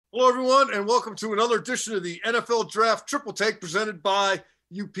Hello, everyone, and welcome to another edition of the NFL Draft Triple Take presented by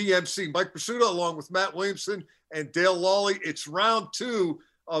UPMC. Mike Pursuta, along with Matt Williamson and Dale Lawley. It's round two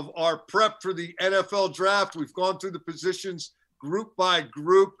of our prep for the NFL Draft. We've gone through the positions group by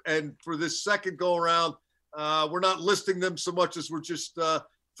group, and for this second go-around, we're not listing them so much as we're just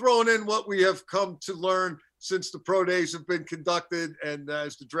throwing in what we have come to learn since the pro days have been conducted, and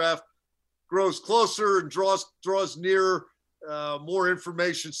as the draft grows closer and draws nearer, more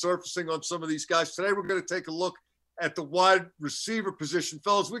information surfacing on some of these guys. Today, we're going to take a look at the wide receiver position.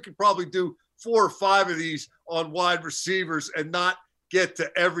 Fellas, we could probably do 4 or 5 of these on wide receivers and not get to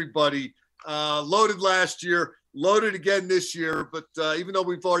everybody. Loaded last year, loaded again this year, but even though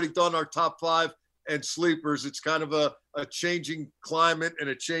we've already done our top 5 and sleepers, it's kind of a changing climate and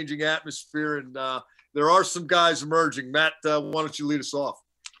a changing atmosphere, and there are some guys emerging. Matt, why don't you lead us off?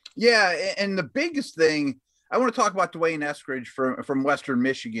 Yeah, and the biggest thing, I want to talk about Dwayne Eskridge from Western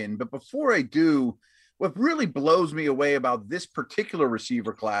Michigan. But before I do, what really blows me away about this particular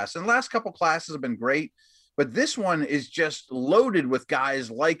receiver class, and the last couple classes have been great, but this one is just loaded with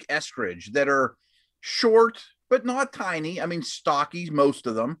guys like Eskridge that are short, but not tiny. I mean, stocky, most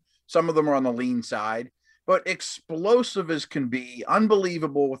of them. Some of them are on the lean side, but explosive as can be,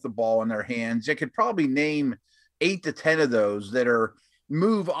 unbelievable with the ball in their hands. I could probably name 8 to 10 of those that are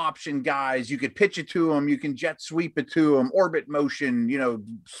move option guys. You could pitch it to them. You can jet sweep it to them, orbit motion,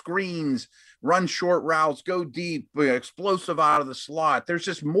 screens, run short routes, go deep, explosive out of the slot. There's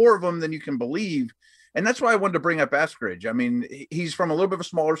just more of them than you can believe. And that's why I wanted to bring up Eskridge. I mean, he's from a little bit of a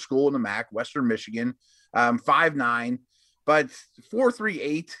smaller school in the MAC, Western Michigan, 5'9", but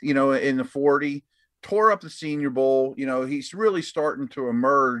 4.38, in the 40, tore up the Senior Bowl. He's really starting to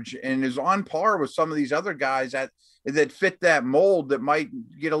emerge and is on par with some of these other guys that fit that mold that might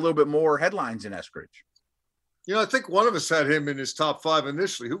get a little bit more headlines in Eskridge. I think one of us had him in his top 5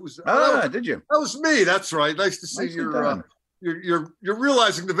 initially. Who was? Did you? That was me. That's right. Nice to see you're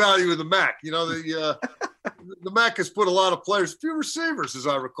realizing the value of the MAC. The MAC has put a lot of players, few receivers, as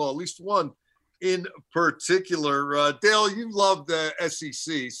I recall, at least one in particular. Dale, you love the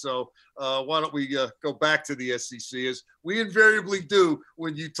SEC, so why don't we go back to the SEC, as we invariably do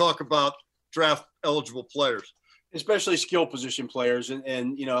when you talk about draft eligible players. Especially skill position players.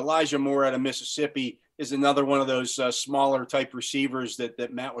 And Elijah Moore out of Mississippi is another one of those smaller type receivers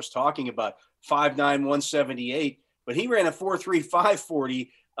that Matt was talking about, 5'9", 178. But he ran a 4.3,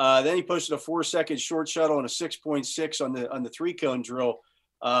 540. Then he posted a 4-second short shuttle and a 6.6 on the 3-cone drill.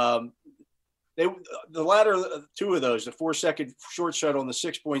 The latter 2 of those, the 4-second short shuttle and the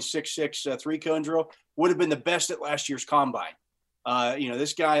 6.66 3-cone drill, would have been the best at last year's combine.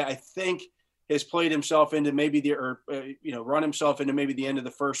 This guy, I think, has played himself into run himself into maybe the end of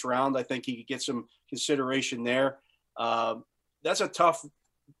the first round. I think he could get some consideration there. That's a tough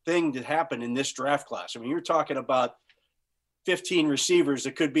thing to happen in this draft class. I mean, you're talking about 15 receivers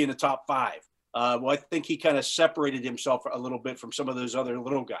that could be in the top 5. I think he kind of separated himself a little bit from some of those other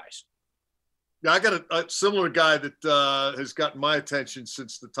little guys. Yeah, I got a similar guy that has gotten my attention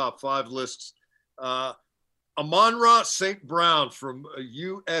since the top 5 lists. Amon-Ra St. Brown from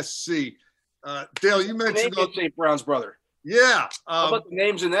USC. Dale, you mentioned St. Brown's brother. Yeah. How about the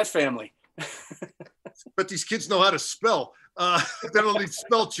names in that family? But these kids know how to spell. They don't need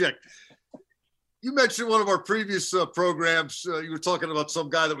spell check. You mentioned one of our previous programs. You were talking about some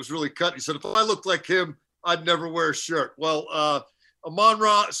guy that was really cut. You said, if I looked like him, I'd never wear a shirt. Well,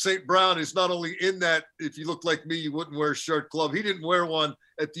 Amon-Ra St. Brown is not only in that, if you look like me, you wouldn't wear a shirt club. He didn't wear one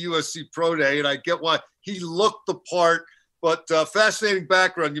at the USC Pro Day, and I get why. He looked the part. But fascinating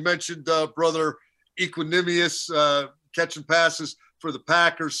background. You mentioned brother Equanimous catching passes for the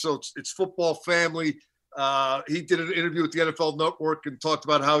Packers, so it's football family. He did an interview with the NFL Network and talked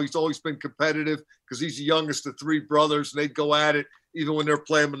about how he's always been competitive because he's the youngest of 3 brothers, and they go at it even when they're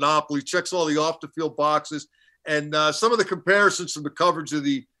playing Monopoly. Checks all the off-the-field boxes. And some of the comparisons from the coverage of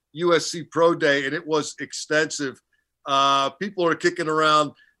the USC Pro Day, and it was extensive. People are kicking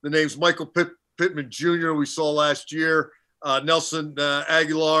around the names Michael Pittman Jr. we saw last year, Nelson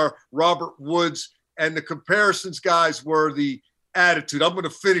Aguilar, Robert Woods, and the comparisons, guys, were the attitude. I'm going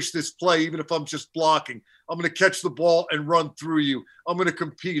to finish this play even if I'm just blocking. I'm going to catch the ball and run through you. I'm going to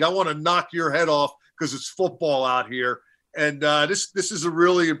compete. I want to knock your head off because it's football out here. And this is a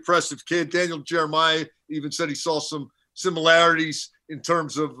really impressive kid. Daniel Jeremiah even said he saw some similarities in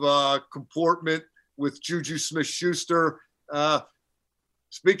terms of comportment with Juju Smith-Schuster.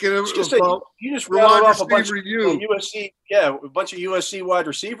 Speaking of, you just rattled off a bunch of USC, a bunch of USC wide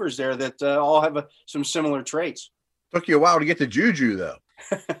receivers there that all have some similar traits. Took you a while to get to Juju, though.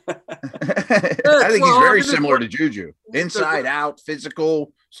 I think he's very similar to Juju. Inside out,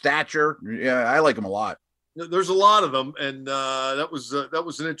 physical, stature. Yeah, I like him a lot. There's a lot of them, and that was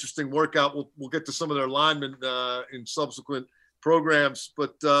an interesting workout. We'll get to some of their linemen in subsequent programs,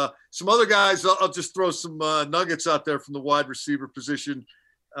 but some other guys. I'll just throw some nuggets out there from the wide receiver position.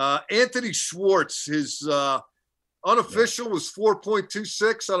 Anthony Schwartz, his unofficial was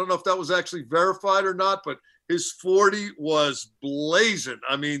 4.26. I don't know if that was actually verified or not, but his 40 was blazing.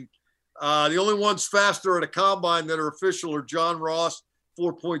 I mean, the only ones faster at a combine that are official are John Ross,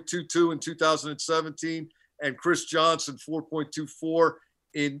 4.22 in 2017, and Chris Johnson, 4.24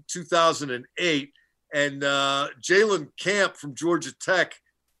 in 2008. And Jalen Camp from Georgia Tech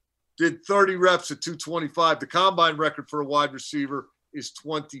did 30 reps at 225. The combine record for a wide receiver is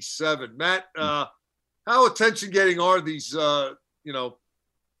 27. Matt, how attention-getting are these,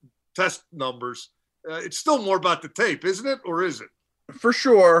 test numbers? It's still more about the tape, isn't it, or is it? For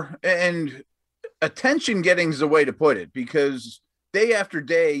sure. And attention-getting is the way to put it, because day after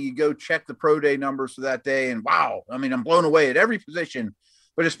day, you go check the pro day numbers for that day, and wow, I mean, I'm blown away at every position,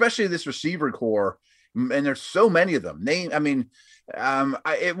 but especially this receiver core, and there's so many of them.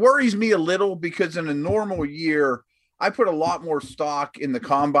 It worries me a little because in a normal year, I put a lot more stock in the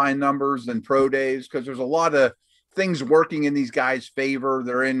combine numbers than pro days because there's a lot of things working in these guys' favor.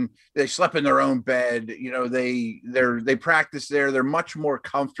 They slept in their own bed. They practice there. They're much more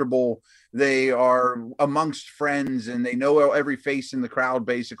comfortable. They are amongst friends and they know every face in the crowd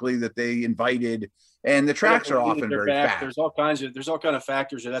basically that they invited. And the tracks are often very fast. There's all kinds of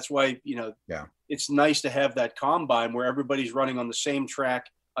factors. And that's why, it's nice to have that combine where everybody's running on the same track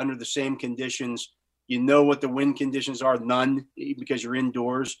under the same conditions. You know what the wind conditions are, none, because you're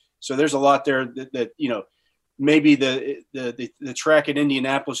indoors. So there's a lot there that maybe the track in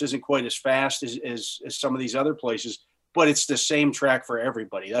Indianapolis isn't quite as fast as some of these other places, but it's the same track for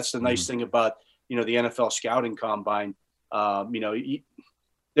everybody. That's the nice thing about, the NFL scouting combine.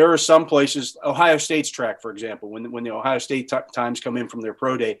 There are some places, Ohio State's track, for example, when the Ohio State times come in from their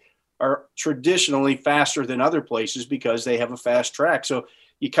pro day, are traditionally faster than other places because they have a fast track. So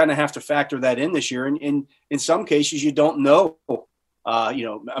you kind of have to factor that in this year. And in some cases, you don't know,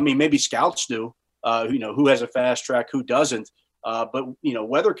 maybe scouts do, who has a fast track, who doesn't. But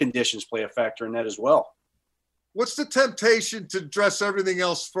weather conditions play a factor in that as well. What's the temptation to dress everything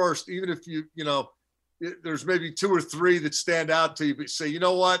else first, even if there's maybe two or three that stand out to you, but say, you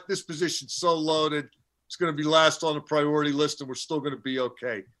know what, this position's so loaded, it's going to be last on the priority list and we're still going to be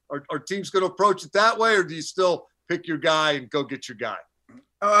okay. Are teams going to approach it that way, or do you still pick your guy and go get your guy?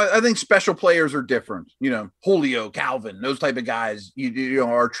 I think special players are different. Julio, Calvin, those type of guys,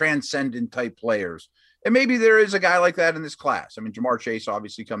 are transcendent type players. And maybe there is a guy like that in this class. I mean, Jamar Chase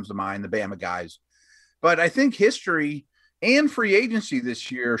obviously comes to mind, the Bama guys. But I think history and free agency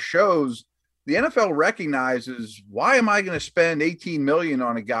this year shows the NFL recognizes, why am I going to spend $18 million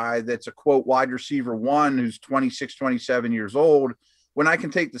on a guy that's a, quote, wide receiver one who's 26, 27 years old, when I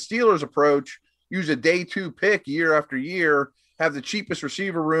can take the Steelers approach, use a day two pick year after year, have the cheapest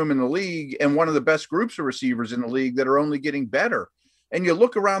receiver room in the league and one of the best groups of receivers in the league that are only getting better. And you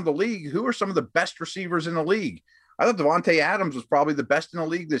look around the league, who are some of the best receivers in the league? I thought Devontae Adams was probably the best in the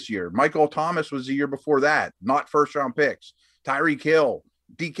league this year. Michael Thomas was the year before that, not first-round picks. Tyreek Hill,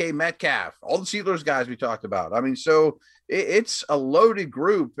 DK Metcalf, all the Steelers guys we talked about. I mean, so it's a loaded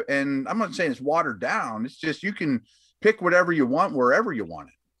group, and I'm not saying it's watered down. It's just you can pick whatever you want wherever you want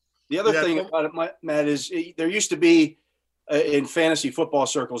it. The other thing about it, Matt, is there used to be in fantasy football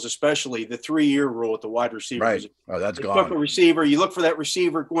circles, especially the 3-year rule at the wide receiver. Right. Oh, that's gone. You look for a receiver. You look for that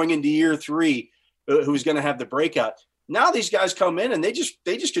receiver going into year 3 who's going to have the breakout. Now these guys come in and they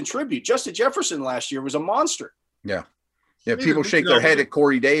just contribute. Justin Jefferson last year was a monster. Yeah. Yeah, people shake their head at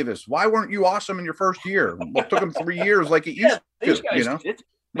Corey Davis. Why weren't you awesome in your first year? It took him 3 years like it used to,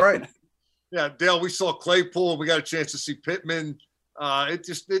 Right. Yeah, Dale, we saw Claypool. We got a chance to see Pittman. It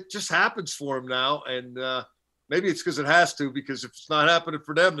just happens for him now. And maybe it's because it has to, because if it's not happening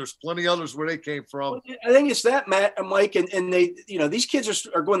for them, there's plenty others where they came from. Well, I think it's that, Matt and Mike, and they, these kids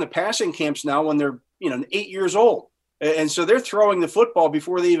are going to passing camps now when they're, 8 years old. And so they're throwing the football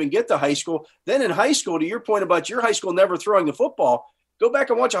before they even get to high school. Then in high school, to your point about your high school never throwing the football, go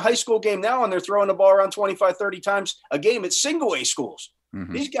back and watch a high school game now, and they're throwing the ball around 25, 30 times a game at single-A schools.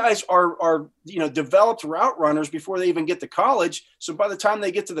 Mm-hmm. These guys are developed route runners before they even get to college. So by the time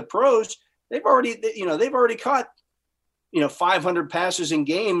they get to the pros, they've already caught 500 passes in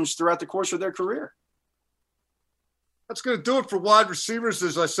games throughout the course of their career. That's going to do it for wide receivers.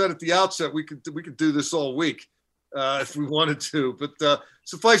 As I said at the outset, we could do this all week if we wanted to. But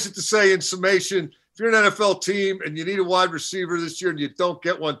suffice it to say, in summation, if you're an NFL team and you need a wide receiver this year and you don't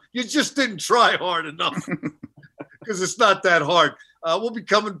get one, you just didn't try hard enough because it's not that hard. We'll be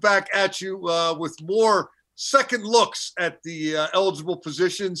coming back at you with more second looks at the eligible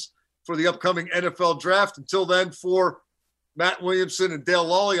positions for the upcoming NFL draft. Until then, for Matt Williamson and Dale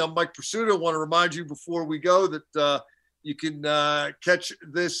Lawley, I'm Mike Pursuta. I want to remind you before we go that you can catch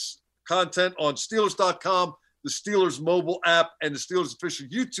this content on Steelers.com, the Steelers mobile app, and the Steelers official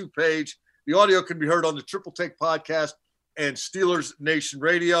YouTube page. The audio can be heard on the Triple Take podcast and Steelers Nation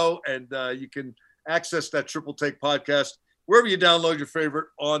Radio, and you can access that Triple Take podcast wherever you download your favorite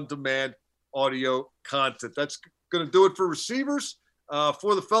on-demand audio content. That's going to do it for receivers.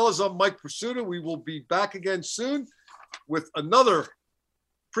 For the fellas, I'm Mike Pursuta. We will be back again soon with another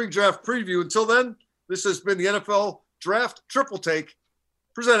pre-draft preview. Until then, this has been the NFL Draft Triple Take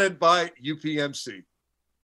presented by UPMC.